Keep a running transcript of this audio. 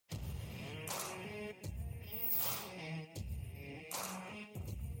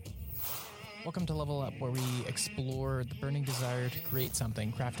Welcome to Level Up, where we explore the burning desire to create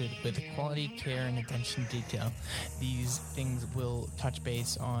something crafted with quality, care, and attention to detail. These things will touch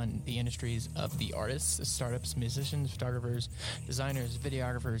base on the industries of the artists, startups, musicians, photographers, designers,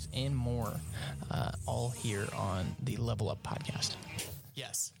 videographers, and more, all here on the Level Up podcast.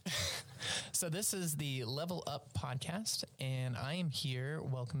 Yes. So this is the Level Up podcast, and I am here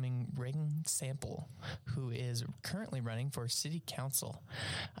welcoming Reagan Sample, who is currently running for city council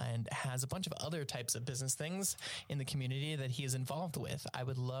and has a bunch of other types of business things in the community that he is involved with. I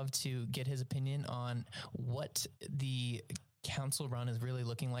would love to get his opinion on what the council run is really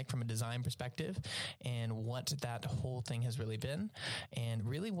looking like from a design perspective and what that whole thing has really been and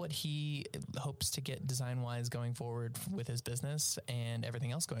really what he hopes to get design wise going forward with his business and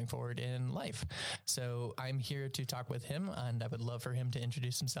everything else going forward in life. So I'm here to talk with him, and I would love for him to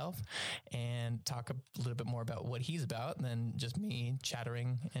introduce himself and talk a little bit more about what he's about than just me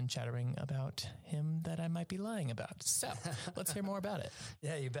chattering about him that I might be lying about. So let's hear more about it.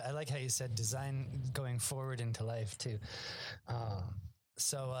 Yeah, you bet. I like how you said design going forward into life too.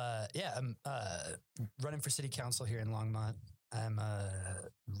 I'm running for city council here in Longmont. I'm a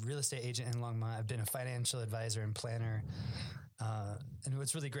real estate agent in Longmont. I've been a financial advisor and planner. And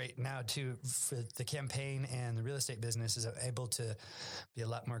what's really great now too, for the campaign and the real estate business, is I'm able to be a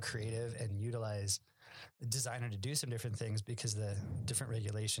lot more creative and utilize a designer to do some different things because the different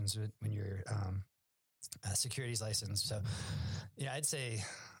regulations when you're a securities license. So, I'd say,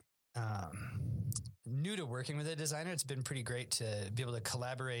 new to working with a designer, it's been pretty great to be able to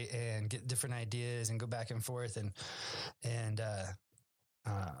collaborate and get different ideas and go back and forth.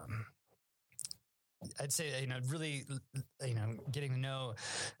 I'd say, really, getting to know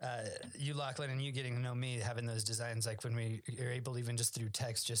you, Lachlan, and you getting to know me, having those designs, like when we are able, even just through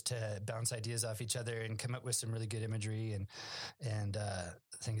text, just to bounce ideas off each other and come up with some really good imagery. And I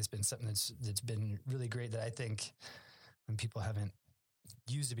think it's been something that's been really great that I think when people haven't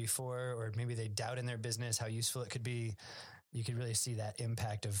used it before, or maybe they doubt in their business how useful it could be, you could really see that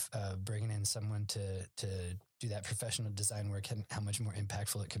impact of bringing in someone to do that professional design work and how much more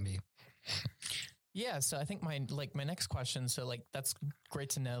impactful it can be. Yeah. So I think my next question, so that's great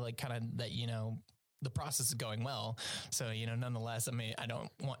to know, kind of that, the process is going well. So, nonetheless, I mean, I don't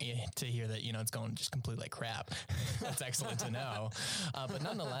want you to hear that, it's going just completely like crap. That's excellent to know. But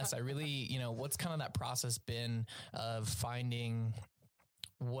nonetheless, I really, what's kind of that process been of finding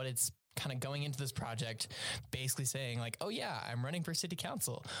what it's kind of going into this project, basically saying like, oh yeah, I'm running for city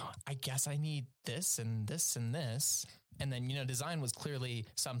council. I guess I need this and this and this. And then, design was clearly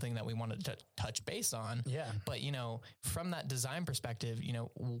something that we wanted to touch base on. Yeah. But, from that design perspective,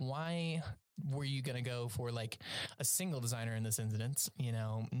 why were you going to go for like a single designer in this instance?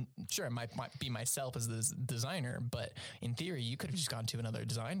 Sure, it might be myself as the designer, but in theory, you could have just gone to another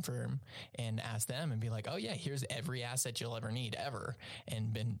design firm and asked them and be like, oh yeah, here's every asset you'll ever need ever,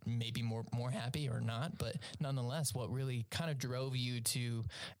 and been maybe more happy or not. But nonetheless, what really kind of drove you to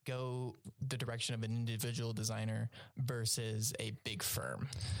go the direction of an individual designer versus a big firm?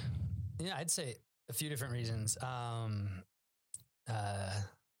 Yeah, I'd say a few different reasons.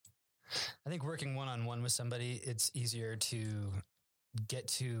 I think working one-on-one with somebody, it's easier to get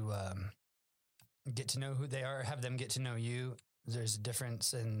to know who they are, have them get to know you. There's a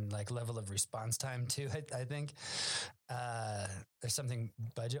difference in level of response time too. I think there's something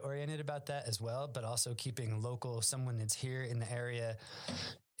budget oriented about that as well, but also keeping local, someone that's here in the area,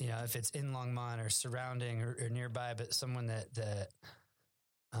 if it's in Longmont or surrounding or nearby, but someone that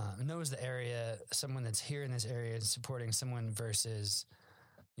knows the area, someone that's here in this area and supporting someone versus,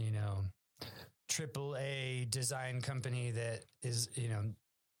 triple A design company that is,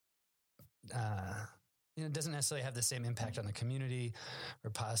 doesn't necessarily have the same impact on the community, or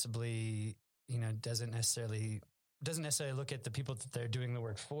possibly, doesn't necessarily look at the people that they're doing the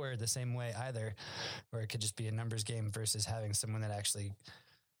work for the same way either, or it could just be a numbers game versus having someone that actually,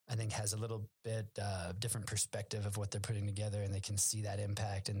 I think, has a little bit different perspective of what they're putting together, and they can see that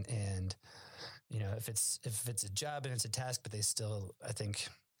impact. And if it's a job and it's a task, but they still, I think,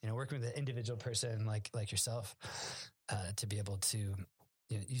 working with an individual person like yourself, to be able to,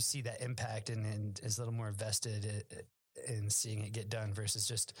 you see that impact and is a little more vested in seeing it get done versus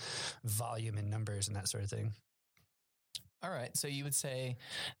just volume and numbers and that sort of thing. All right. So you would say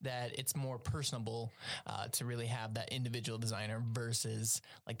that it's more personable to really have that individual designer versus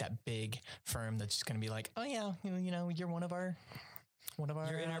like that big firm that's just going to be like, oh yeah, you're one of our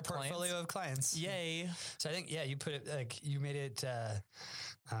you're in our portfolio of clients. Yay. So I think, you put it you made it,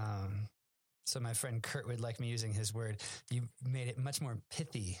 so my friend Kurt would like me using his word. You made it much more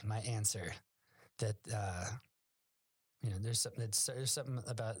pithy, my answer, that, there's something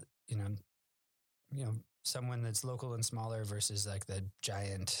about, someone that's local and smaller versus like the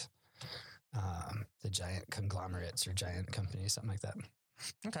giant conglomerates or giant companies, something like that.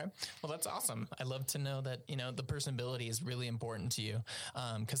 Okay. Well, that's awesome. I love to know that, the personability is really important to you.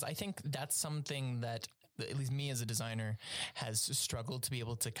 Cause I think that's something that at least me as a designer has struggled to be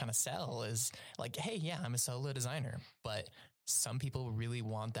able to kind of sell is like, hey, yeah, I'm a solo designer, but some people really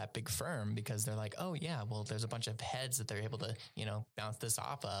want that big firm because they're like, oh yeah, well, there's a bunch of heads that they're able to, bounce this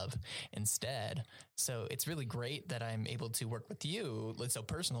off of instead. So it's really great that I'm able to work with you so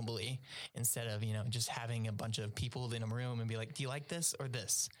personally instead of, just having a bunch of people in a room and be like, do you like this or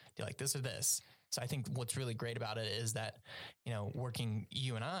this? Do you like this or this? So I think what's really great about it is that, working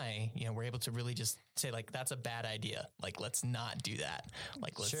you and I, we're able to really just say like, that's a bad idea. Like, let's not do that.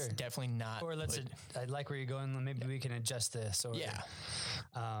 Like, let's definitely not. Or I like where you're going. Maybe we can adjust this. Or,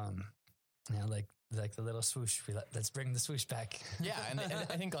 like the little swoosh. Let's bring the swoosh back. Yeah. And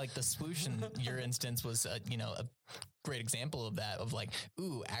I think like the swoosh in your instance was, a great example of that, of like,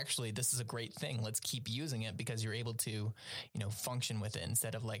 ooh, actually, this is a great thing. Let's keep using it because you're able to, function with it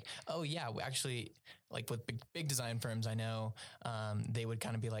instead of like, oh yeah, we actually, like with big design firms, I know, they would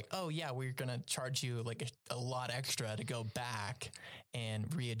kind of be like, oh yeah, we're going to charge you like a lot extra to go back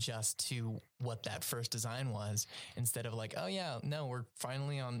and readjust to what that first design was instead of like, oh yeah, no, we're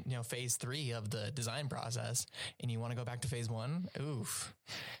finally on, phase 3 of the design process and you want to go back to phase 1. Oof.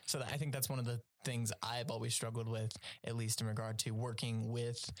 So I think that's one of the things I've always struggled with, at least in regard to working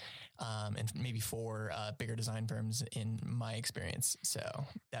with, and maybe for bigger design firms in my experience. So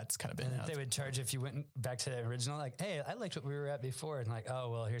that's kind of been how they would charge if you went back to the original, like, hey, I liked what we were at before. And like,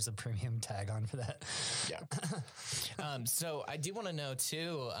 oh, well, here's a premium tag on for that. Yeah. So I do want to know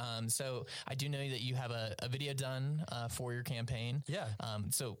too. So I do know that you have a video done for your campaign. Yeah.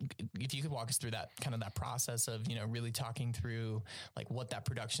 So if you could walk us through that kind of that process of, really talking through like what that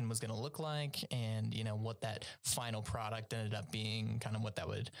production was going to look like and, what that final product ended up being, kind of what that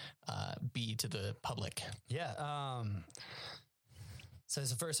would be to the public. Yeah. So it's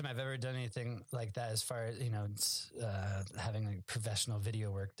the first time I've ever done anything like that as far as, having like professional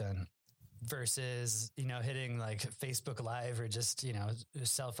video work done versus, hitting like Facebook Live or just,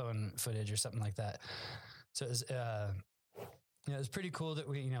 cell phone footage or something like that. So it was, it was pretty cool that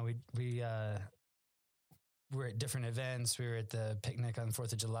we were at different events. We were at the picnic on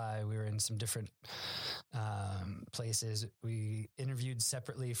 4th of July. We were in some different places. We interviewed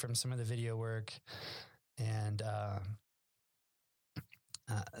separately from some of the video work and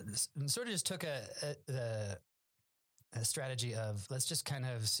sort of just took a strategy of let's just kind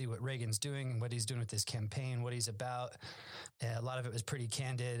of see what Reagan's doing, what he's doing with this campaign, what he's about. And a lot of it was pretty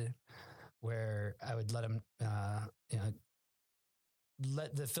candid where I would let him,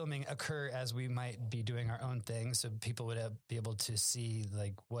 let the filming occur as we might be doing our own thing. So people would be able to see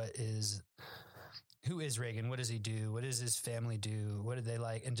like, who is Reagan? What does he do? What does his family do? What do they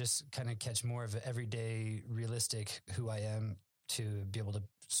like? And just kind of catch more of an everyday realistic who I am to be able to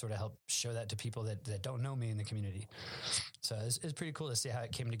sort of help show that to people that don't know me in the community. So it's pretty cool to see how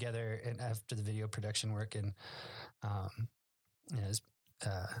it came together and after the video production work. And,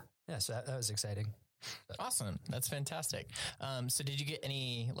 so that was exciting. Awesome. That's fantastic. So did you get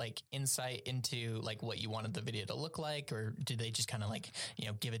any like insight into like what you wanted the video to look like, or did they just kind of like,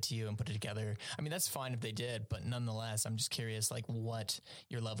 give it to you and put it together? I mean, that's fine if they did, but nonetheless, I'm just curious, like what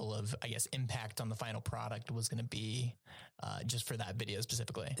your level of, I guess, impact on the final product was going to be, just for that video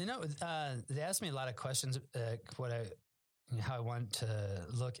specifically. They asked me a lot of questions, how I want to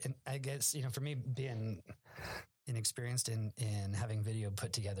look. And I guess, for me being inexperienced in having video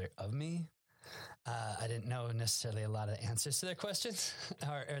put together of me, I didn't know necessarily a lot of answers to their questions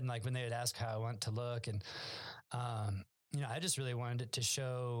and like when they would ask how I want to look. And, I just really wanted it to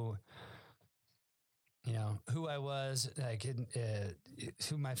show, who I was, like,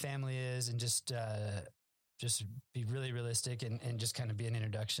 who my family is, and just be really realistic and just kind of be an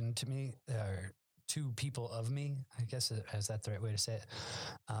introduction to me or to people of me, I guess, is that the right way to say it?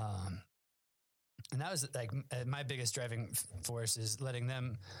 And that was like my biggest driving force is letting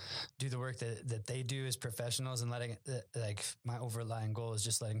them do the work that they do as professionals, and letting like my overlying goal is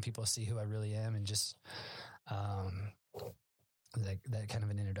just letting people see who I really am, and just like that kind of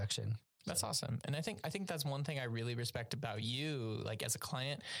an introduction. That's awesome. And I think that's one thing I really respect about you, like as a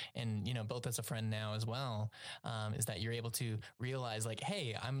client and, both as a friend now as well, is that you're able to realize like,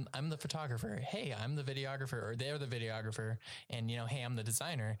 hey, I'm the photographer. Hey, I'm the videographer, or they're the videographer. And, hey, I'm the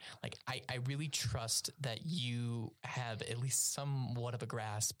designer. Like, I really trust that you have at least somewhat of a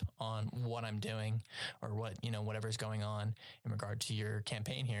grasp on what I'm doing, or what, whatever's going on in regard to your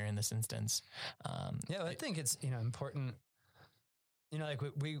campaign here in this instance. I think it's, important you know, like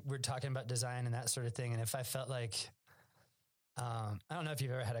we were talking about design and that sort of thing. And if I felt like, I don't know if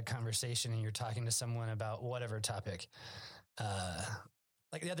you've ever had a conversation and you're talking to someone about whatever topic,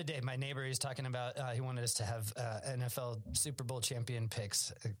 like the other day, my neighbor is talking about, he wanted us to have NFL Super Bowl champion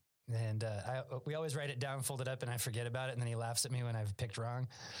picks. And we always write it down, fold it up, and I forget about it. And then he laughs at me when I've picked wrong.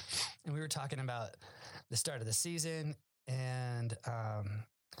 And we were talking about the start of the season. And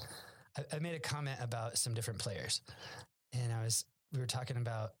I made a comment about some different players. And we were talking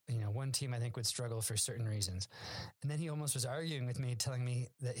about, you know, one team I think would struggle for certain reasons. And then he almost was arguing with me, telling me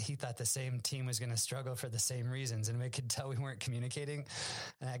that he thought the same team was going to struggle for the same reasons. And we could tell we weren't communicating.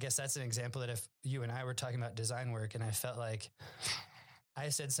 And I guess that's an example that if you and I were talking about design work and I felt like I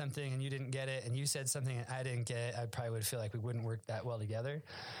said something and you didn't get it, and you said something and I didn't get it, I probably would feel like we wouldn't work that well together.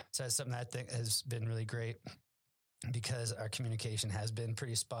 So that's something that I think has been really great because our communication has been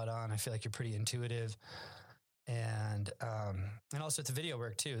pretty spot on. I feel like you're pretty intuitive. And also it's video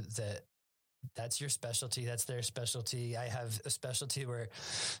work too, that's your specialty. That's their specialty. I have a specialty where,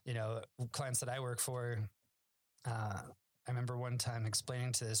 you know, clients that I work for, I remember one time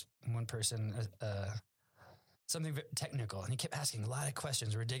explaining to this one person, something technical, and he kept asking a lot of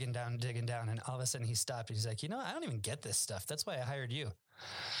questions. We're digging down. And all of a sudden he stopped and he's like, you know, I don't even get this stuff. That's why I hired you.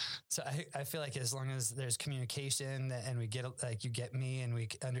 So I feel like as long as there's communication and we get, like, you get me and we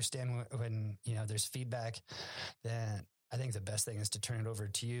understand when, you know, there's feedback, then I think the best thing is to turn it over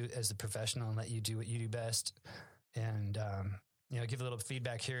to you as the professional and let you do what you do best. And, you know, give a little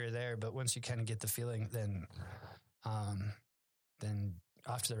feedback here or there, but once you kind of get the feeling, then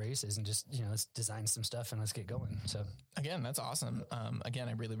off to the races and just, you know, let's design some stuff and let's get going. So again, that's awesome. Again,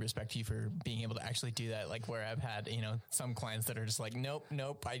 I really respect you for being able to actually do that. Like where I've had, you know, some clients that are just like, nope,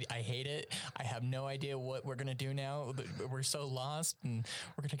 I hate it. I have no idea what we're going to do now. We're so lost and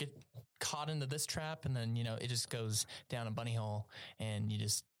we're going to get caught into this trap. And then, you know, it just goes down a bunny hole and you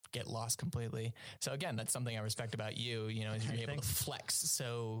just get lost completely. So again, that's something I respect about you, you know, is you're able to flex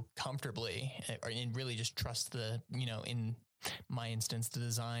so comfortably and really just trust the, you know, in my instance, the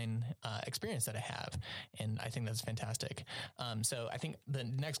design experience that I have. And I think that's fantastic. So I think the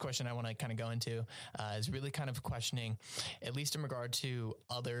next question I want to kind of go into is really kind of questioning, at least in regard to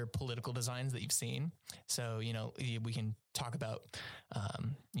other political designs that you've seen. So, you know, we can talk about,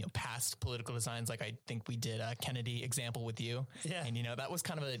 you know, past political designs. Like I think we did a Kennedy example with you. Yeah. And, you know, that was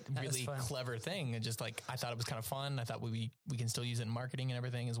kind of a really clever thing. And just like, I thought it was kind of fun. I thought we can still use it in marketing and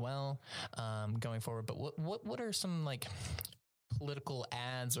everything as well, going forward. But what are some like political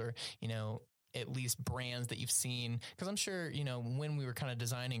ads or, you know, at least brands that you've seen? Because I'm sure, you know, when we were kind of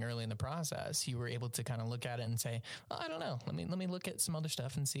designing early in the process, you were able to kind of look at it and say, well, I don't know, let me look at some other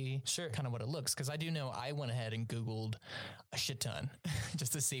stuff and see kind of what it looks. Because I do know I went ahead and Googled a shit ton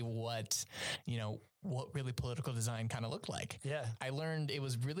just to see what, you know, what really political design kind of looked like. Yeah. I learned it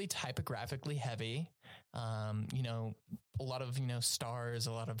was really typographically heavy. You know, a lot of, you know, stars,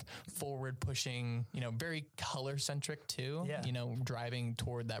 a lot of forward pushing, you know, very color centric too, you know, driving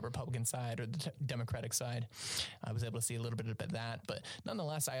toward that Republican side or the Democratic side. I was able to see a little bit of that, but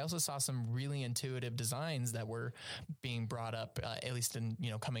nonetheless, I also saw some really intuitive designs that were being brought up, at least in,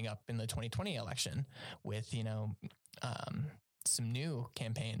 you know, coming up in the 2020 election with, you know, some new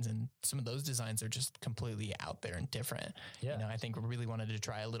campaigns, and some of those designs are just completely out there and different. Yeah. You know, I think we really wanted to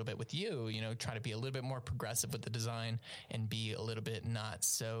try a little bit with you, you know, try to be a little bit more progressive with the design and be a little bit not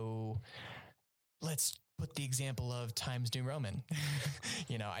so, let's put the example of Times New Roman.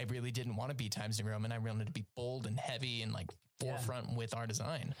 You know, I really didn't want to be Times New Roman. I wanted to be bold and heavy and like forefront with our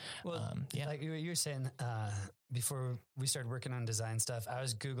design. Well, like you were saying, before we started working on design stuff, I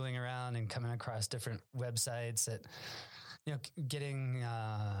was Googling around and coming across different websites that, you know,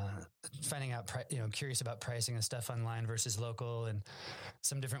 finding out, you know, curious about pricing and stuff online versus local, and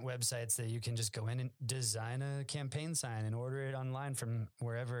some different websites that you can just go in and design a campaign sign and order it online from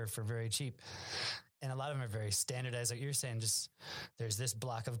wherever for very cheap. And a lot of them are very standardized. Like you're saying, just there's this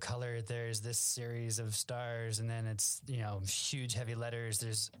block of color, there's this series of stars, and then it's, you know, huge heavy letters.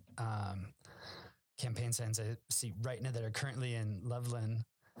 There's campaign signs I see right now that are currently in Loveland.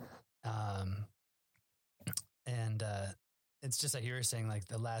 It's just like you were saying, like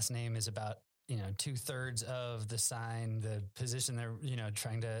the last name is about, you know, 2/3 of the sign. The position they're, you know,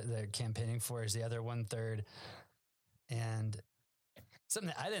 they're campaigning for is the other 1/3. And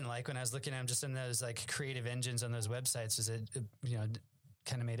something that I didn't like when I was looking at them just in those like creative engines on those websites is it you know,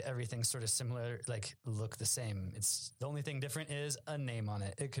 kind of made everything sort of similar, like look the same. It's the only thing different is a name on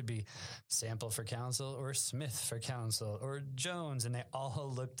it. It could be Sample for Council or Smith for Council or Jones, and they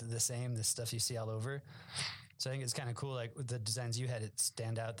all looked the same, the stuff you see all over. So I think it's kind of cool. Like with the designs you had, it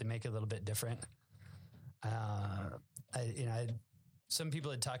stand out. They make it a little bit different. I some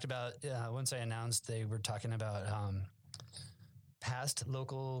people had talked about, once I announced, they were talking about past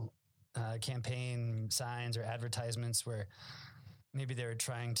local campaign signs or advertisements where maybe they were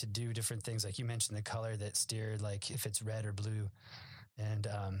trying to do different things. Like you mentioned the color that steered, like if it's red or blue. And,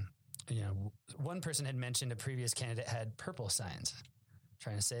 one person had mentioned a previous candidate had purple signs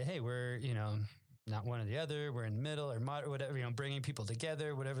trying to say, hey, we're, not one or the other, we're in the middle or whatever, bringing people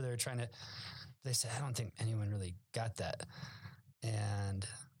together, whatever they're trying to, they said, I don't think anyone really got that. And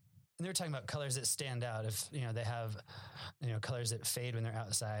they were talking about colors that stand out. If, they have, colors that fade when they're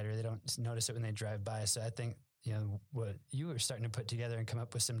outside or they don't notice it when they drive by. So I think, what you were starting to put together and come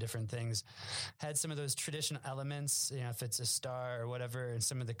up with some different things had some of those traditional elements, if it's a star or whatever, and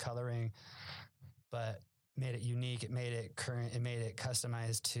some of the coloring, but made it unique. It made it current. It made it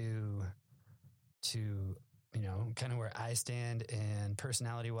customized to, kind of where I stand and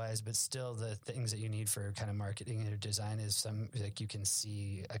personality wise, but still the things that you need for kind of marketing or design is some, like you can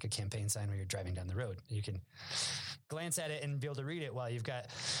see like a campaign sign where you're driving down the road. You can glance at it and be able to read it while you've got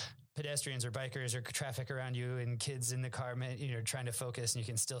pedestrians or bikers or traffic around you and kids in the car, trying to focus, and you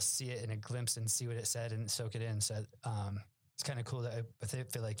can still see it in a glimpse and see what it said and soak it in. So, it's kind of cool that I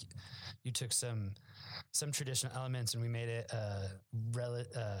feel like you took some traditional elements and we made it, a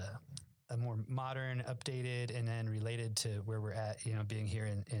more modern, updated, and then related to where we're at, being here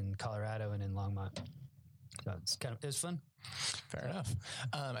in Colorado and in Longmont. So it was fun. Fair enough.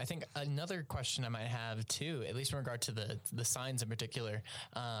 I think another question I might have too, at least in regard to the signs in particular,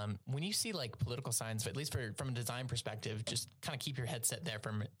 when you see like political signs, at least from a design perspective, just kind of keep your headset there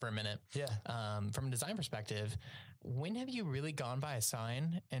for a minute. Yeah. From a design perspective, when have you really gone by a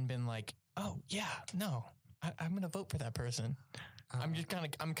sign and been like, oh yeah, no, I'm going to vote for that person? I'm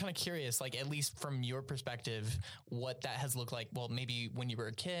kind of curious, like, at least from your perspective, what that has looked like. Well, maybe when you were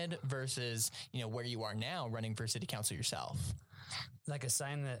a kid versus, where you are now running for city council yourself. Like a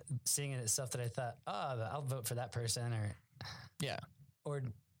sign that seeing it itself that I thought, I'll vote for that person or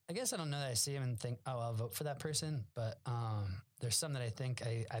I guess I don't know that I see him and think, I'll vote for that person. But, there's some that I think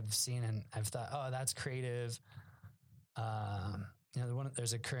I've seen and I've thought, that's creative.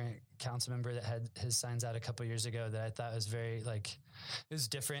 There's a current council member that had his signs out a couple years ago that I thought was very it was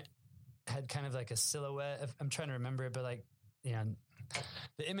different. Had kind of like a silhouette. I'm trying to remember it, but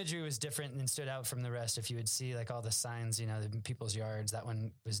the imagery was different and stood out from the rest. If you would see like all the signs, the people's yards, that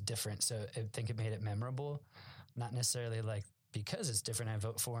one was different. So I think it made it memorable, not necessarily like because it's different, I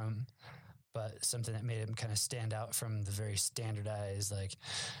vote for him, but something that made him kind of stand out from the very standardized, like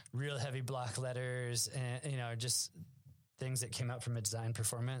real heavy block letters and, just things that came out from a design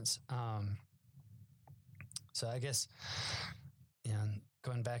performance. So I guess,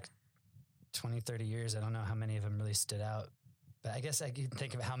 going back 20, 30 years, I don't know how many of them really stood out, but I guess I can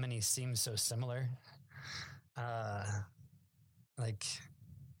think of how many seem so similar.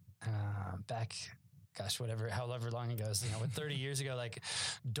 Back, however long ago, 30 years ago, like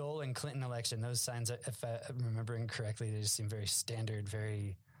Dole and Clinton election, those signs, if I'm remembering correctly, they just seem very standard,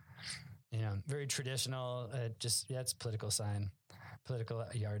 very, very traditional. It's a political sign, political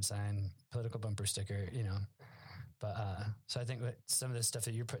yard sign, political bumper sticker, But so I think that some of the stuff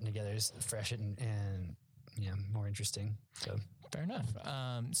that you're putting together is fresh and more interesting. So fair enough.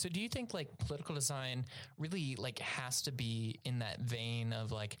 So do you think like political design really like has to be in that vein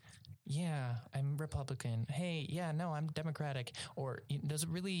of like, yeah, I'm Republican. Hey, yeah, no, I'm Democratic. Or does it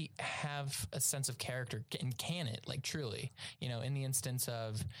really have a sense of character? And can it, like, truly, in the instance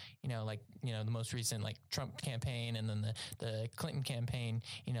of, the most recent, like, Trump campaign and then the Clinton campaign,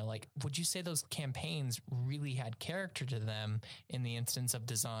 would you say those campaigns really had character to them in the instance of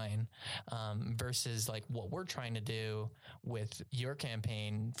design versus, like, what we're trying to do with your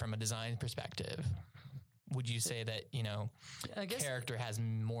campaign from a design perspective? Would you say that, I guess character has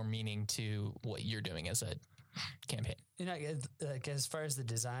more meaning to what you're doing as a campaign? Like as far as the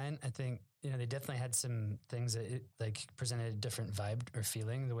design, I think, they definitely had some things that presented a different vibe or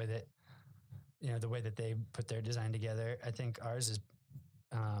feeling, the way that they put their design together. I think ours is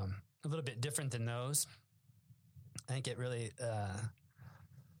a little bit different than those. I think it really,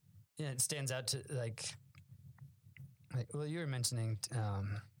 it stands out to you were mentioning,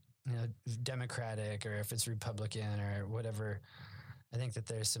 Democratic or if it's Republican or whatever. I think that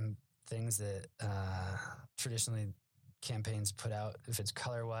there's some things that traditionally campaigns put out, if it's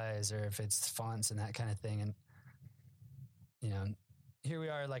color wise or if it's fonts and that kind of thing. And, here we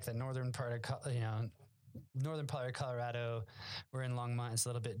are, like the northern part of Colorado. We're in Longmont. It's a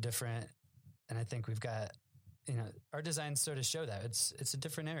little bit different. And I think we've got, our designs sort of show that it's a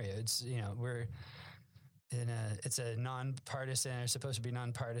different area. It's, it's a nonpartisan, or supposed to be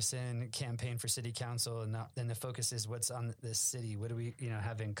nonpartisan campaign for city council. And the focus is what's on this city. What do we,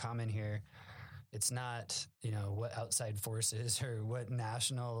 have in common here? It's not, what outside forces or what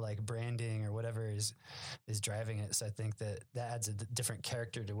national like branding or whatever is driving it. So I think that adds a different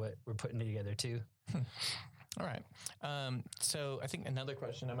character to what we're putting together too. All right. So I think another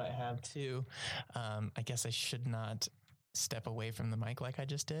question I might have too, I guess I should not step away from the mic like I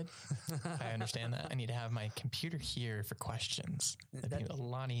just did. I understand that. I need to have my computer here for questions. That'd be a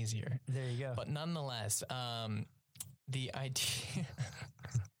lot easier. There you go. But nonetheless, the idea...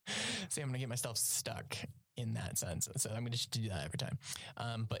 See, I'm going to get myself stuck in that sense. So I'm going to do that every time.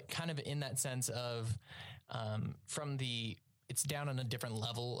 But kind of in that sense of it's down on a different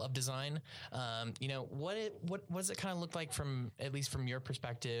level of design. What does it kind of look like at least from your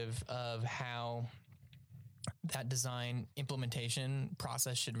perspective of how that design implementation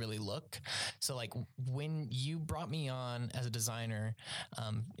process should really look? So like when you brought me on as a designer,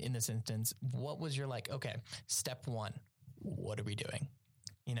 in this instance, what was your okay, step one, what are we doing?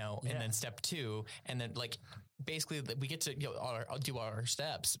 And then step two, and then basically we get to I'll do our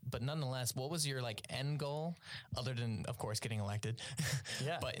steps, but nonetheless, what was your end goal other than of course getting elected?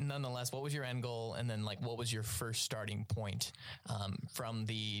 Yeah. But nonetheless, what was your end goal, and then what was your first starting point from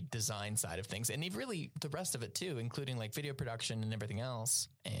the design side of things, and really the rest of it too, including video production and everything else,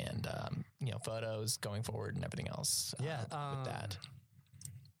 and photos going forward and everything else. With that.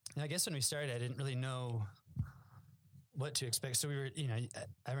 I guess when we started, I didn't really know what to expect. So we were,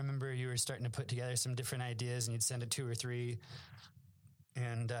 I remember you were starting to put together some different ideas, and you'd send it 2 or 3.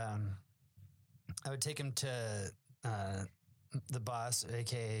 And I would take them to the boss,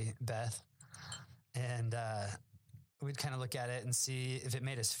 aka Beth, and we'd kind of look at it and see if it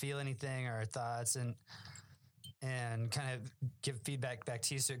made us feel anything or our thoughts, and kind of give feedback back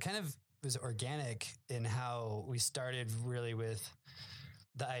to you. So it kind of was organic in how we started, really with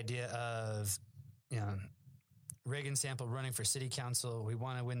the idea of, Reagan Sample running for city council. We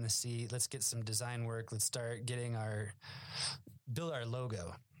want to win the seat. Let's get some design work. Let's start getting build our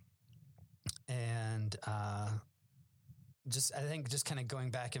logo. And I think just kind of going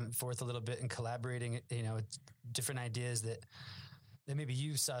back and forth a little bit and collaborating, with different ideas that maybe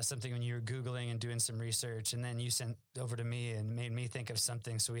you saw something when you were Googling and doing some research, and then you sent over to me and made me think of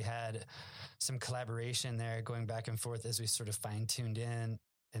something. So we had some collaboration there going back and forth as we sort of fine-tuned in.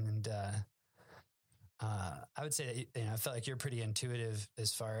 And I would say that, I felt like you're pretty intuitive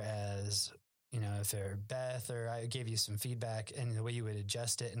as far as, if they're Beth or I gave you some feedback and the way you would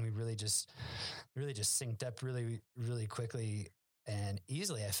adjust it. And we really just synced up really, really quickly and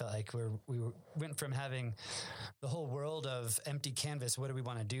easily. I felt like we went from having the whole world of empty canvas, what do we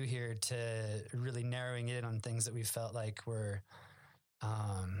want to do here, to really narrowing in on things that we felt like were,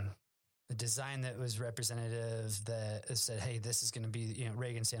 a design that was representative, that said, hey, this is going to be,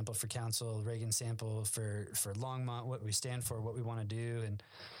 Reagan Sample for council, Reagan Sample for Longmont, what we stand for, what we want to do.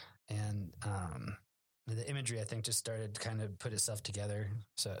 And the imagery, I think, just started to kind of put itself together.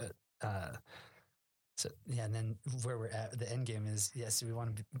 So yeah. And then where we're at, the end game is, yes, we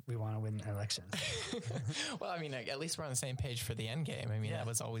want to win elections. Well, I mean, at least we're on the same page for the end game. I mean, that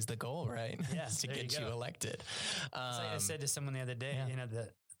was always the goal, right? Yeah, to get you elected. Like I said to someone the other day,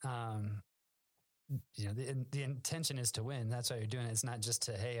 that, the intention is to win. That's why you're doing it. It's not just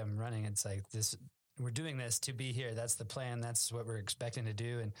to, hey, I'm running. It's like this, we're doing this to be here. That's the plan. That's what we're expecting to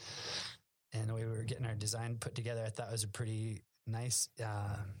do. And the way we were getting our design put together, I thought was a pretty nice,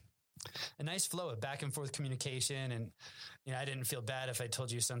 a nice flow of back and forth communication. And, I didn't feel bad if I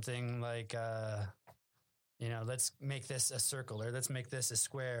told you something like, let's make this a circle, or let's make this a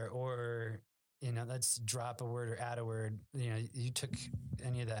square, or, let's drop a word or add a word. You took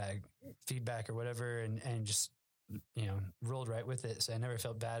any of that feedback or whatever and just, rolled right with it. So I never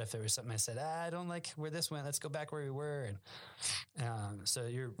felt bad if there was something I said, I don't like where this went. Let's go back where we were. And so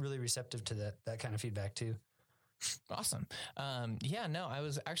you're really receptive to that kind of feedback too. Awesome. I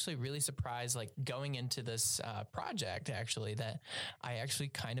was actually really surprised, going into this project, actually, that I actually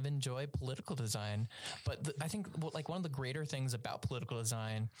kind of enjoy political design. But I think one of the greater things about political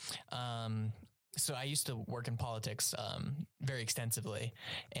design, so I used to work in politics very extensively,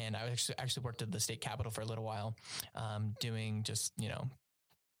 and I actually worked at the state capitol for a little while, doing just,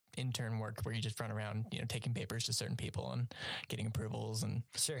 intern work where you just run around, taking papers to certain people and getting approvals and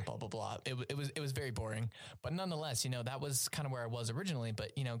blah, blah, blah. It was very boring, but nonetheless, that was kind of where I was originally,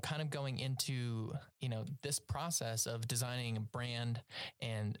 but, kind of going into, this process of designing a brand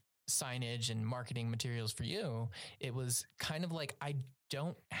and signage and marketing materials for you, it was kind of like, I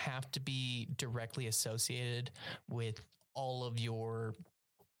don't have to be directly associated with all of your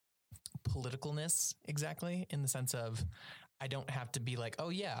politicalness exactly, in the sense of I don't have to be like, oh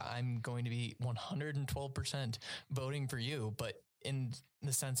yeah, I'm going to be 112% voting for you, but in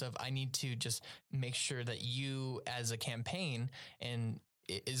the sense of I need to just make sure that you as a campaign and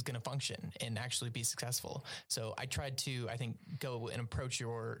is going to function and actually be successful. So I tried to, I think, go and approach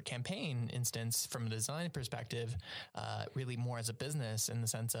your campaign instance from a design perspective, really more as a business, in the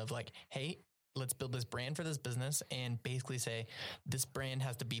sense of like, hey, let's build this brand for this business and basically say this brand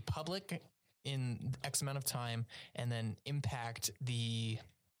has to be public in X amount of time and then impact the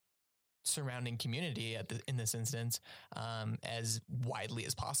surrounding community in this instance, as widely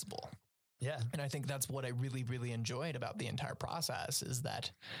as possible. Yeah. And I think that's what I really, really enjoyed about the entire process, is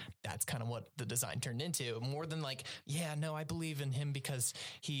that that's kind of what the design turned into, more than like, yeah, no, I believe in him because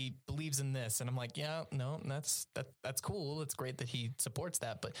he believes in this. And I'm like, yeah, no, that's cool. It's great that he supports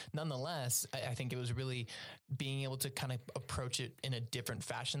that. But nonetheless, I think it was really being able to kind of approach it in a different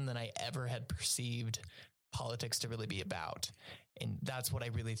fashion than I ever had perceived politics to really be about. And that's what I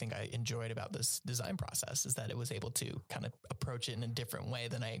really think I enjoyed about this design process, is that it was able to kind of approach it in a different way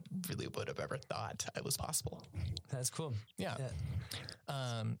than I really would have ever thought it was possible. That's cool. Yeah.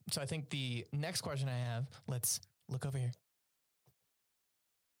 So I think the next question I have, let's look over here.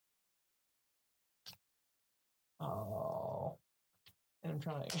 Oh, I'm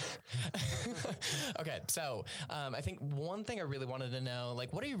trying. Okay. So, I think one thing I really wanted to know,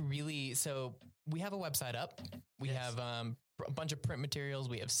 like, what are you really, so we have a website up, we have, a bunch of print materials,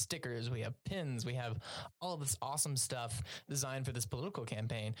 we have stickers, we have pins, we have all of this awesome stuff designed for this political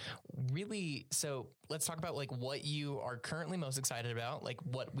campaign. Really, so let's talk about like what you are currently most excited about, like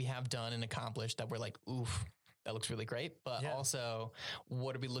what we have done and accomplished that we're like, oof, that looks really great. But also,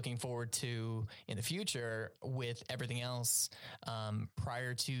 what are we looking forward to in the future with everything else,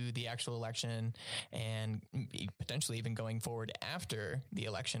 prior to the actual election, and potentially even going forward after the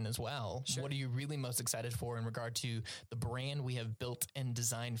election as well? Sure. What are you really most excited for in regard to the brand we have built and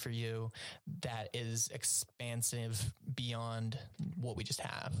designed for you that is expansive beyond what we just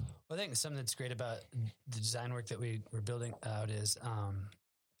have? Well, I think something that's great about the design work that we're building out is,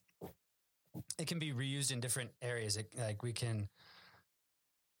 it can be reused in different areas. Like we can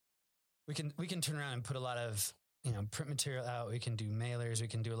turn around and put a lot of, print material out. We can do mailers. We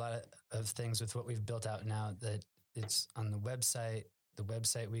can do a lot of things with what we've built out now that it's on the website. The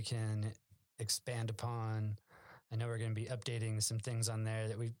website we can expand upon. I know we're going to be updating some things on there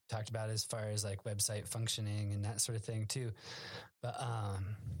that we've talked about as far as like website functioning and that sort of thing too. But,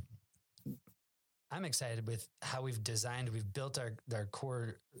 I'm excited with how we've designed. We've built our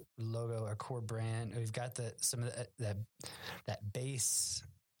core logo, our core brand. We've got some of that base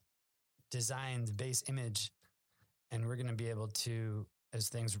design, the base image, and we're going to be able to, as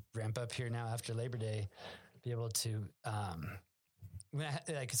things ramp up here now after Labor Day, be able to,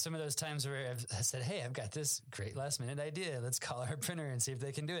 like some of those times where I've said, hey, I've got this great last minute idea. Let's call our printer and see if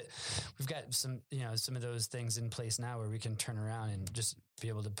they can do it. We've got some of those things in place now where we can turn around and just be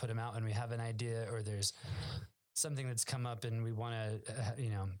able to put them out when we have an idea, or there's something that's come up and we want to,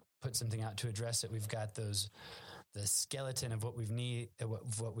 put something out to address it. We've got the skeleton of what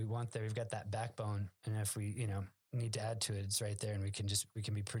what we want there. We've got that backbone. And if we, need to add to it, it's right there, and we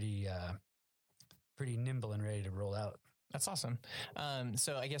can be pretty nimble and ready to roll out. That's awesome.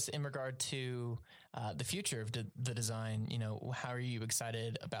 So I guess in regard to the future of the design, how are you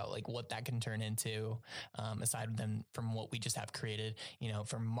excited about like what that can turn into, aside from what we just have created,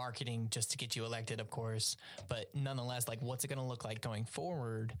 from marketing just to get you elected, of course, but nonetheless, like what's it going to look like going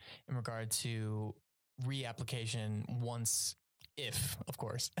forward in regard to reapplication if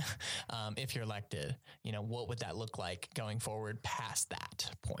if you're elected, what would that look like going forward past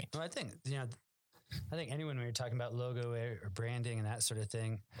that point? Well, I think anyone, when you're talking about logo or branding and that sort of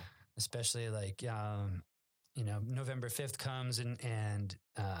thing, especially like, November 5th comes and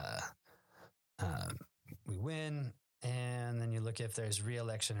we win. And then you look if there's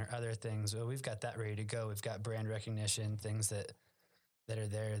re-election or other things. Well, we've got that ready to go. We've got brand recognition, things that are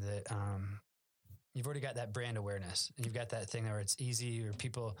there that, you've already got that brand awareness, and you've got that thing where it's easy, or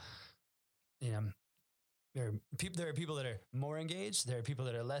people, there are people that are more engaged. There are people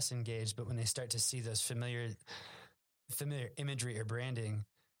that are less engaged, but when they start to see those familiar imagery or branding,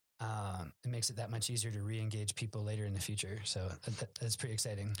 it makes it that much easier to re-engage people later in the future. So that's pretty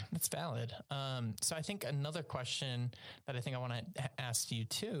exciting. That's valid. So I think another question that I think I want to ask you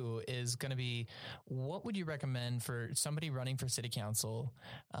too is going to be, what would you recommend for somebody running for city council,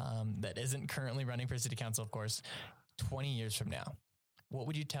 that isn't currently running for city council, of course, 20 years from now? What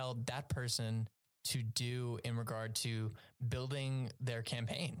would you tell that person to do in regard to building their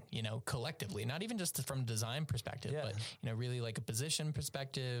campaign, collectively, not even just from design perspective, but, really like a position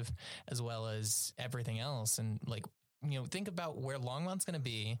perspective as well as everything else. And like, think about where Longmont's going to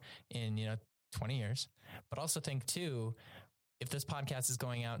be in, 20 years, but also think too, if this podcast is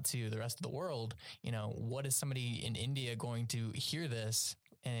going out to the rest of the world, what is somebody in India going to hear this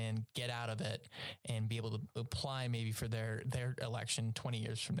and get out of it and be able to apply maybe for their election 20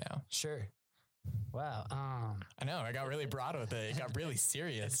 years from now? Sure. Wow. I know I got really broad with it. It got really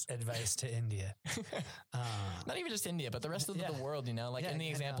serious. Advice to India. Not even just India, but the rest of the world, like in the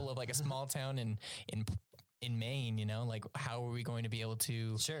example of like a small town in Maine, like how are we going to be able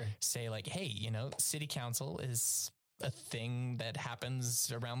to say like, hey, city council is a thing that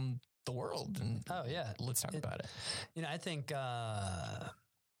happens around the world, and let's talk about it. I think,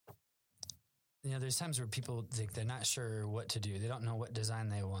 there's times where people think they're not sure what to do. They don't know what design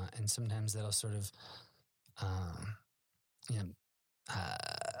they want. And sometimes that'll sort of,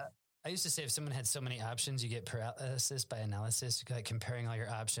 I used to say if someone had so many options, you get paralysis by analysis, like comparing all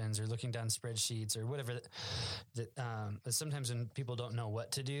your options or looking down spreadsheets or whatever. But sometimes when people don't know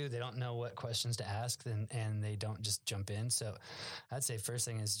what to do, they don't know what questions to ask, and they don't just jump in. So I'd say first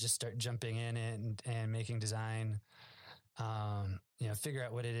thing is just start jumping in and making design. Figure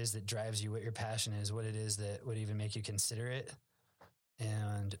out what it is that drives you, what your passion is, what it is that would even make you consider it.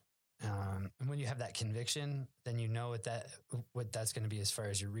 And when you have that conviction, then you know what that's going to be as far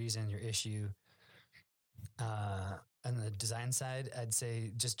as your reason, your issue. On the design side, I'd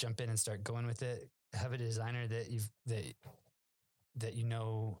say just jump in and start going with it. Have a designer that you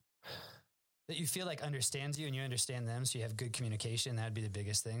feel like understands you and you understand them. So you have good communication. That'd be the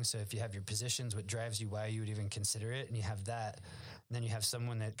biggest thing. So if you have your positions, what drives you, why you would even consider it, and you have that, and then you have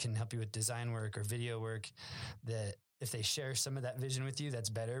someone that can help you with design work or video work, that if they share some of that vision with you, that's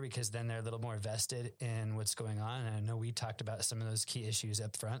better, because then they're a little more vested in what's going on. And I know we talked about some of those key issues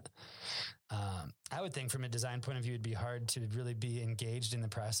up front. I would think from a design point of view, it'd be hard to really be engaged in the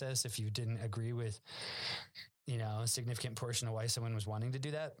process if you didn't agree with, a significant portion of why someone was wanting to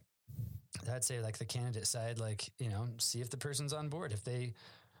do that. I'd say like the candidate side, see if the person's on board, if they,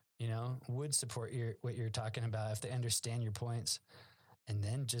 would support what you're talking about, if they understand your points, and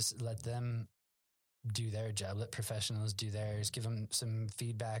then just let them do their job. Let professionals do theirs, give them some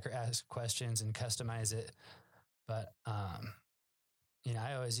feedback or ask questions and customize it. But,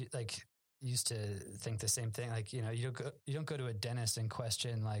 I always used to think the same thing. Like, you don't go to a dentist and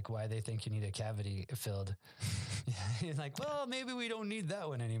question like why they think you need a cavity filled. You're like, well, maybe we don't need that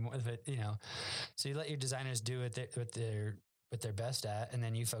one anymore. But, so you let your designers do what they're best at, and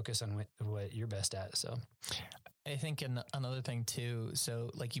then you focus on what you're best at. So I think another thing too. So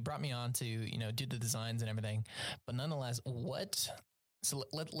like you brought me on to, do the designs and everything, but nonetheless, so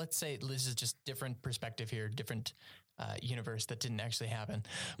let's say this is just different perspective here, different universe that didn't actually happen.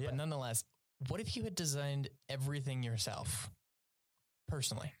 Yeah. But nonetheless, what if you had designed everything yourself,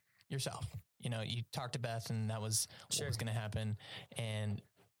 personally, yourself? You talked to Beth and that was what was going to happen. And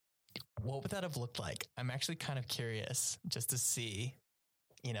what would that have looked like? I'm actually kind of curious just to see,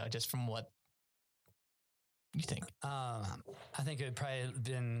 just from what you think. I think it would probably have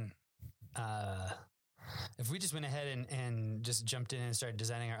been, if we just went ahead and just jumped in and started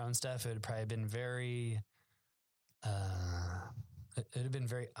designing our own stuff, it would have probably been very, it would have been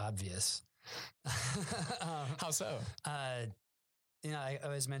very obvious. How so? I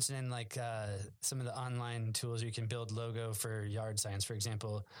was mentioning some of the online tools you can build logo for yard signs, for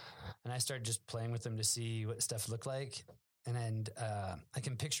example. And I started just playing with them to see what stuff looked like. And then I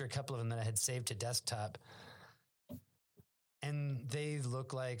can picture a couple of them that I had saved to desktop. And they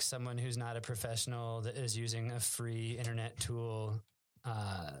look like someone who's not a professional that is using a free internet tool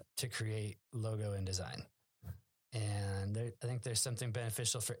to create logo and design. And I think there's something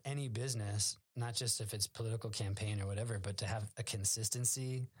beneficial for any business, not just if it's political campaign or whatever, but to have a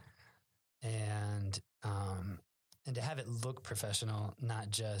consistency and to have it look professional, not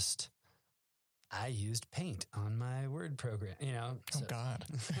just I used Paint on my Word program, So. Oh God,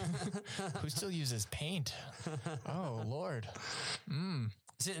 who still uses Paint? Oh Lord.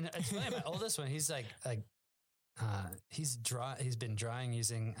 See, it's funny, my oldest one, he's he's been drawing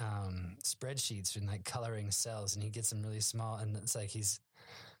using spreadsheets and coloring cells, and he gets them really small, and it's like he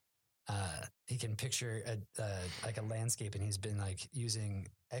can picture a landscape, and he's been using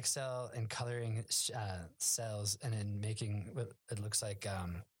Excel and coloring cells and then making what it looks like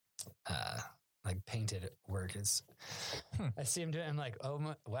painted work. I see him doing it, I'm like, oh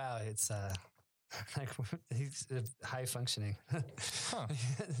my, wow, it's Like he's high functioning. Huh.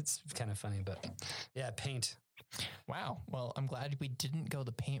 It's kind of funny, but yeah, paint. Wow. Well, I'm glad we didn't go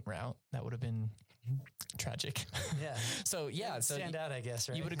the paint route. That would have been tragic. Yeah. So Stand out, I guess,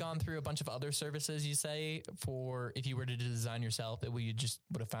 right? You would have gone through a bunch of other services, you say, for if you were to design yourself, you just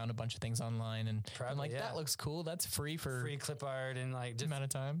would have found a bunch of things online and Probably, I'm like, yeah. that looks cool. That's free for free clip art and like the amount of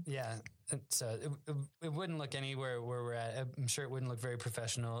time. Yeah. So it wouldn't look anywhere where we're at. I'm sure it wouldn't look very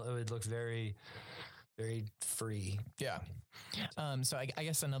professional. It would look very, very free. Yeah. So I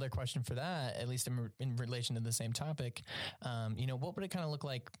guess another question for that, at least in relation to the same topic, what would it kind of look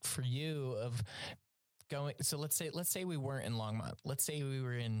like for you of going? So let's say we weren't in Longmont. Let's say we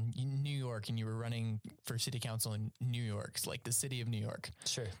were in New York and you were running for city council in New York, like the city of New York.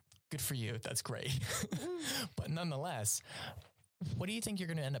 Sure. Good for you. That's great. But nonetheless, what do you think you're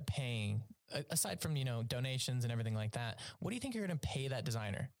going to end up paying aside from, donations and everything like that? What do you think you're going to pay that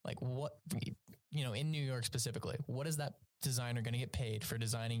designer? Like what, in New York specifically, what is that designer going to get paid for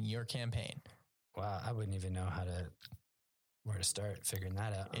designing your campaign? Wow. I wouldn't even know where to start figuring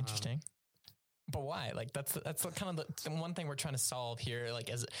that out. Interesting. But why? Like that's kind of the one thing we're trying to solve here. Like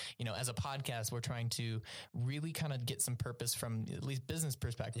as a podcast, we're trying to really kind of get some purpose from at least business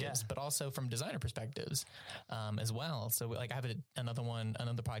perspectives, but also from designer perspectives as well. So I have another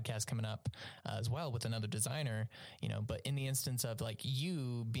podcast coming up as well with another designer. But in the instance of like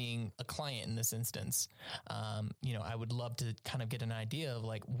you being a client in this instance, I would love to kind of get an idea of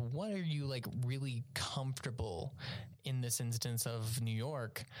like what are you like really comfortable in this instance of New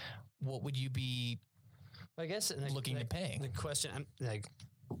York. What would you be, I guess, looking to pay? The question, I'm like,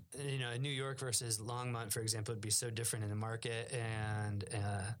 New York versus Longmont, for example, would be so different in the market. And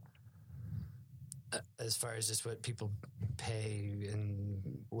as far as just what people pay and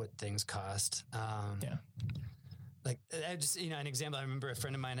what things cost. Like I just, an example, I remember a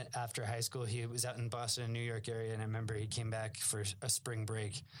friend of mine after high school, he was out in Boston and New York area. And I remember he came back for a spring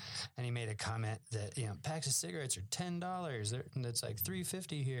break and he made a comment that, packs of cigarettes are $10 and it's like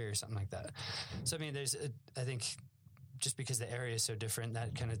 $3.50 here or something like that. So, I mean, I think just because the area is so different,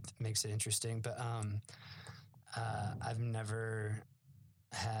 that kind of makes it interesting. But I've never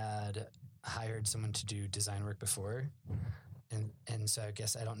hired someone to do design work before. And so I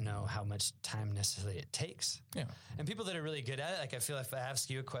guess I don't know how much time necessarily it takes. Yeah. And people that are really good at it, like I feel if I ask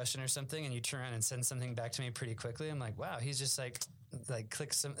you a question or something and you turn around and send something back to me pretty quickly, I'm like, wow, he's just like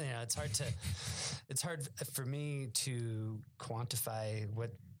click some, it's hard for me to quantify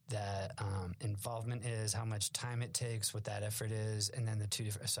what that involvement is, how much time it takes, what that effort is. And then the two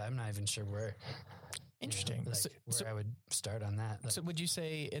different, so I'm not even sure where. Interesting. Where I would start on that. So would you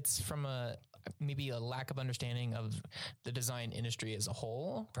say it's from maybe a lack of understanding of the design industry as a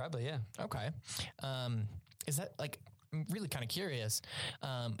whole? Probably, yeah. Okay. Is that I'm really kind of curious.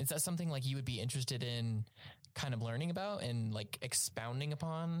 Is that something like you would be interested in kind of learning about and like expounding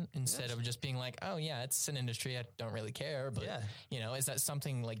upon instead of just being like, oh yeah, it's an industry. I don't really care. But is that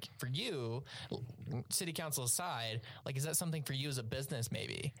something like for you, city council aside, like, is that something for you as a business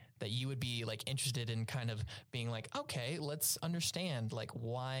maybe that you would be like interested in kind of being like, okay, let's understand like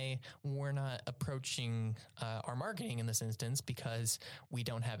why we're not approaching our marketing in this instance because we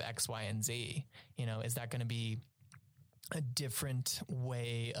don't have X, Y, and Z, is that going to be a different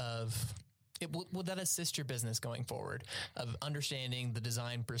way of will that assist your business going forward of understanding the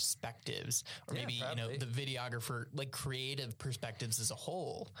design perspectives or maybe, the videographer, like creative perspectives as a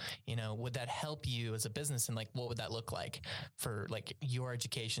whole, would that help you as a business and like, what would that look like for like your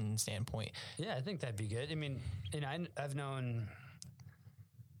education standpoint? Yeah, I think that'd be good. I mean, I've known,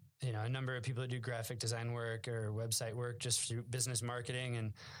 a number of people that do graphic design work or website work just through business marketing.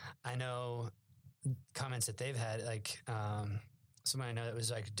 And I know comments that they've had, like, someone I know that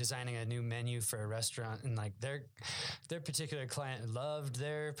was like designing a new menu for a restaurant and like their particular client loved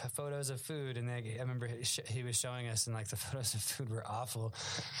their photos of food. And I remember he was showing us and like the photos of food were awful.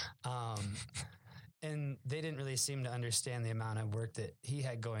 And they didn't really seem to understand the amount of work that he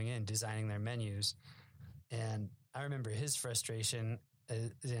had going in designing their menus. And I remember his frustration,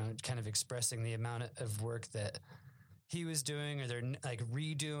 kind of expressing the amount of work that he was doing or they're like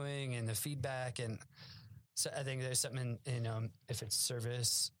redoing and the feedback. And so I think there's something if it's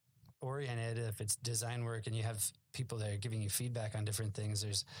service oriented, if it's design work and you have people that are giving you feedback on different things,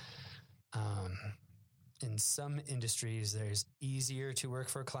 there's, in some industries, there's easier to work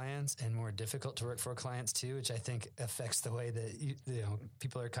for clients and more difficult to work for clients too, which I think affects the way that,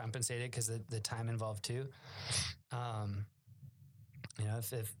 people are compensated because the time involved too.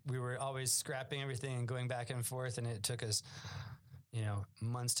 If we were always scrapping everything and going back and forth and it took us,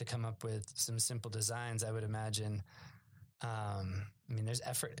 months to come up with some simple designs, I would imagine I mean, there's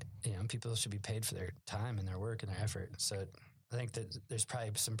effort, people should be paid for their time and their work and their effort. So I think that there's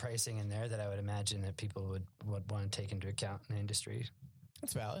probably some pricing in there that I would imagine that people would want to take into account in the industry.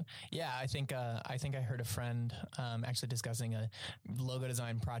 That's valid. Yeah, I think I heard a friend actually discussing a logo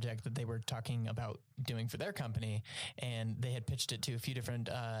design project that they were talking about doing for their company, and they had pitched it to a few different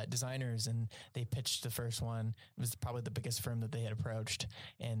designers, and they pitched the first one. It was probably the biggest firm that they had approached,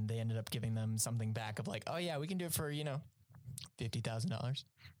 and they ended up giving them something back of like, oh yeah, we can do it for $50,000.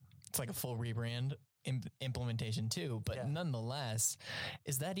 It's like a full rebrand implementation too, but nonetheless,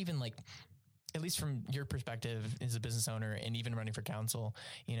 is that even like, at least from your perspective as a business owner and even running for council,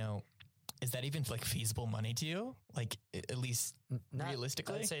 is that even like feasible money to you? Like at least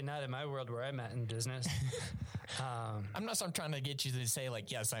realistically? I'd say not in my world where I'm at in business. I'm trying to get you to say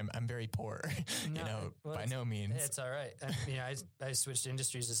like, yes, I'm very poor, by no means. It's all right. I switched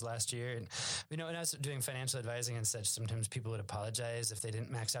industries this last year, and when I was doing financial advising and such, sometimes people would apologize if they didn't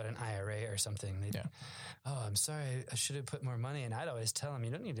max out an IRA or something. Oh, I'm sorry, I should have put more money. And I'd always tell them,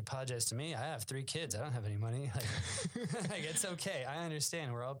 you don't need to apologize to me. I have 3 kids. I don't have any money. Like it's okay. I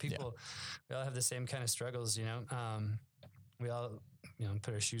understand. We're all people. Yeah. We all have the same kind of struggles, we all,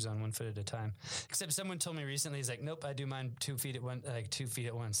 put our shoes on 1 foot at a time. Except someone told me recently, he's like, nope, I do mine 2 feet at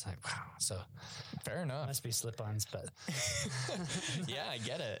once. Like, wow. So fair enough. Must be slip-ons, but yeah, I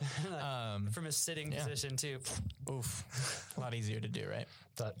get it. From a sitting position too. Oof. A lot easier to do, right?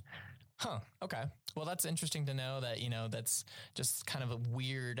 But okay. Well, that's interesting to know that, that's just kind of a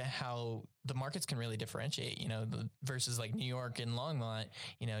weird how the markets can really differentiate, versus like New York and Longmont,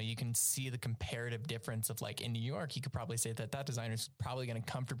 you can see the comparative difference of like in New York, you could probably say that designer is probably going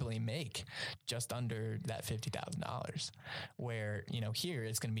to comfortably make just under that $50,000, where, here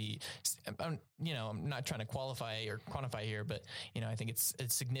it's going to be, I'm not trying to qualify or quantify here, but, I think it's a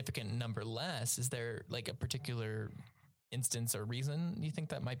significant number less. Is there like a particular instance or reason you think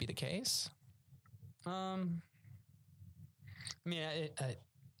that might be the case? I mean,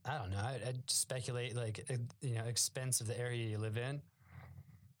 I don't know. I'd speculate like, expense of the area you live in.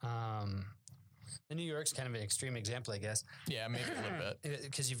 And New York's kind of an extreme example, I guess. Yeah, maybe a little bit.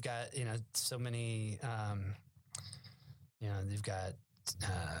 Because you've got, so many, you've got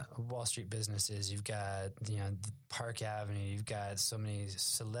Wall Street businesses, you've got, Park Avenue, you've got so many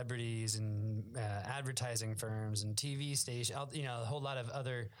celebrities and advertising firms and TV stations, a whole lot of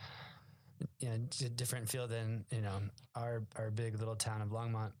other, different field than, our big little town of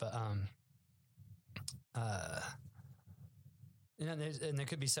Longmont. But, there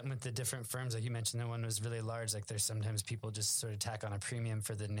could be something with the different firms. Like you mentioned, the one was really large. Like there's sometimes people just sort of tack on a premium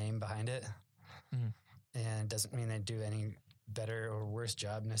for the name behind it. Mm-hmm. And it doesn't mean they do any better or worse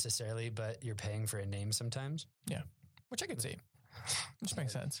job necessarily, but you're paying for a name sometimes. Yeah. Which I could see. Which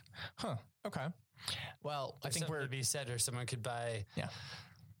makes sense. Huh. Okay. Well, I think we're to be said, or someone could buy,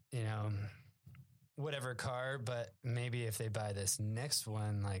 whatever car, but maybe if they buy this next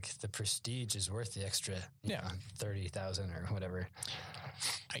one, like the Prestige is worth the extra, 30,000 or whatever.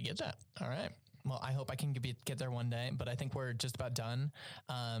 I get that. All right. Well, I hope I can get there one day, but I think we're just about done.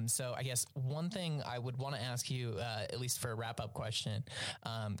 So I guess one thing I would want to ask you, at least for a wrap-up question,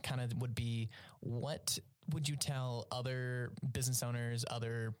 kind of would be, what would you tell other business owners,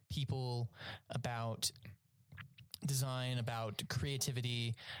 other people about design, about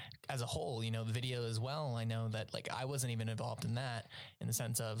creativity as a whole, the video as well? I know that like I wasn't even involved in that in the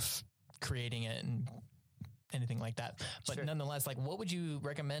sense of creating it and anything like that. But sure. Nonetheless, like what would you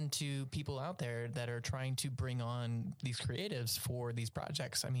recommend to people out there that are trying to bring on these creatives for these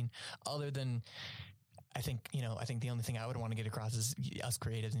projects? I mean, other than, I think the only thing I would want to get across is us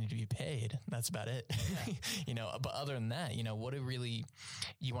creatives need to be paid. That's about it. Yeah. But other than that, what do really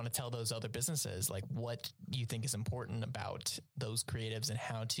you want to tell those other businesses? Like what you think is important about those creatives and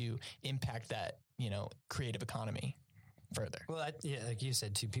how to impact that, creative economy further? Well, like you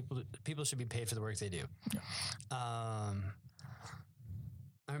said, too, people should be paid for the work they do. Yeah. I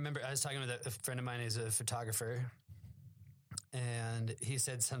remember I was talking with a friend of mine who's a photographer, and he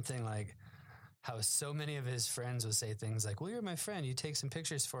said something like how so many of his friends would say things like, well, you're my friend, you take some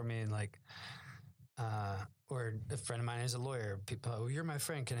pictures for me. And like, or a friend of mine is a lawyer. People, oh, you're my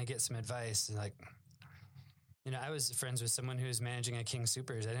friend, can I get some advice? And like, I was friends with someone who was managing a King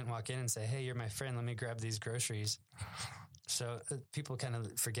Soopers. I didn't walk in and say, hey, you're my friend, let me grab these groceries. So people kind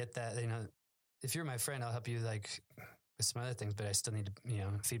of forget that, if you're my friend, I'll help you like with some other things, but I still need to,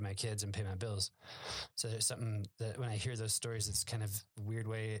 feed my kids and pay my bills. So there's something that when I hear those stories, it's kind of a weird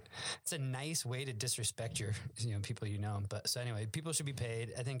way. It's a nice way to disrespect your, people, But so anyway, people should be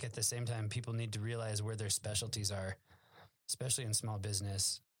paid. I think at the same time, people need to realize where their specialties are, especially in small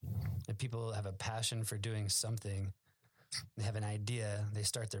business. If people have a passion for doing something, they have an idea, they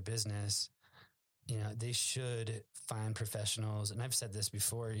start their business, they should find professionals. And I've said this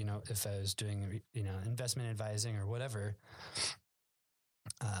before, if I was doing, investment advising or whatever,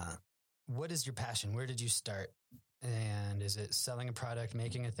 what is your passion? Where did you start? And is it selling a product,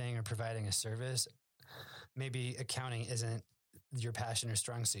 making a thing, or providing a service? Maybe accounting isn't your passion or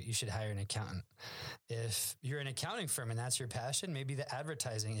strong suit. You should hire an accountant. If you're an accounting firm and that's your passion, maybe the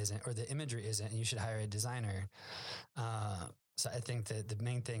advertising isn't, or the imagery isn't, and you should hire a designer. So I think that the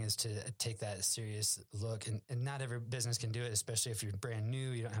main thing is to take that serious look, and not every business can do it, especially if you're brand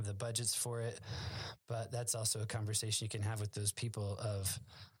new, you don't have the budgets for it. But that's also a conversation you can have with those people of,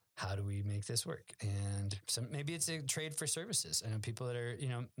 how do we make this work? And so maybe it's a trade for services. I know people that are,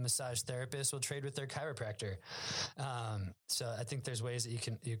 massage therapists will trade with their chiropractor. So I think there's ways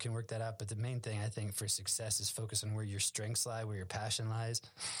that you can work that out. But the main thing I think for success is focus on where your strengths lie, where your passion lies,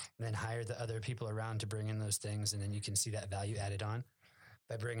 and then hire the other people around to bring in those things. And then you can see that value added on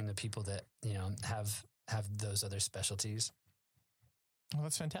by bringing the people that, have those other specialties. Well,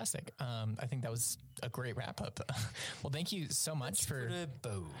 that's fantastic. I think that was a great wrap up. Well, thank you so much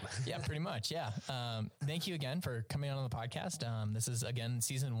yeah, pretty much. Yeah. Thank you again for coming on the podcast. This is again,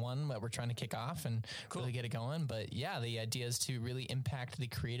 season 1 that we're trying to kick off and really get it going. But yeah, the idea is to really impact the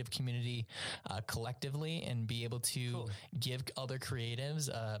creative community, collectively, and be able to give other creatives,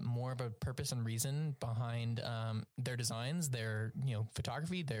 more of a purpose and reason behind, their designs, their,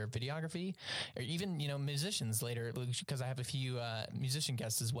 photography, their videography, or even, musicians later, because I have a few, musician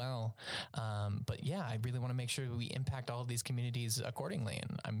guests as well. But yeah, I really want to make sure that we impact all of these communities accordingly.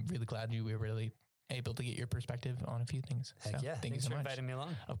 And I'm really glad you were really able to get your perspective on a few things. Heck so, yeah. Thanks for inviting me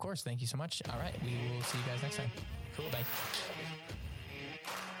along. Of course. Thank you so much. All right. We will see you guys next time. Cool. Bye.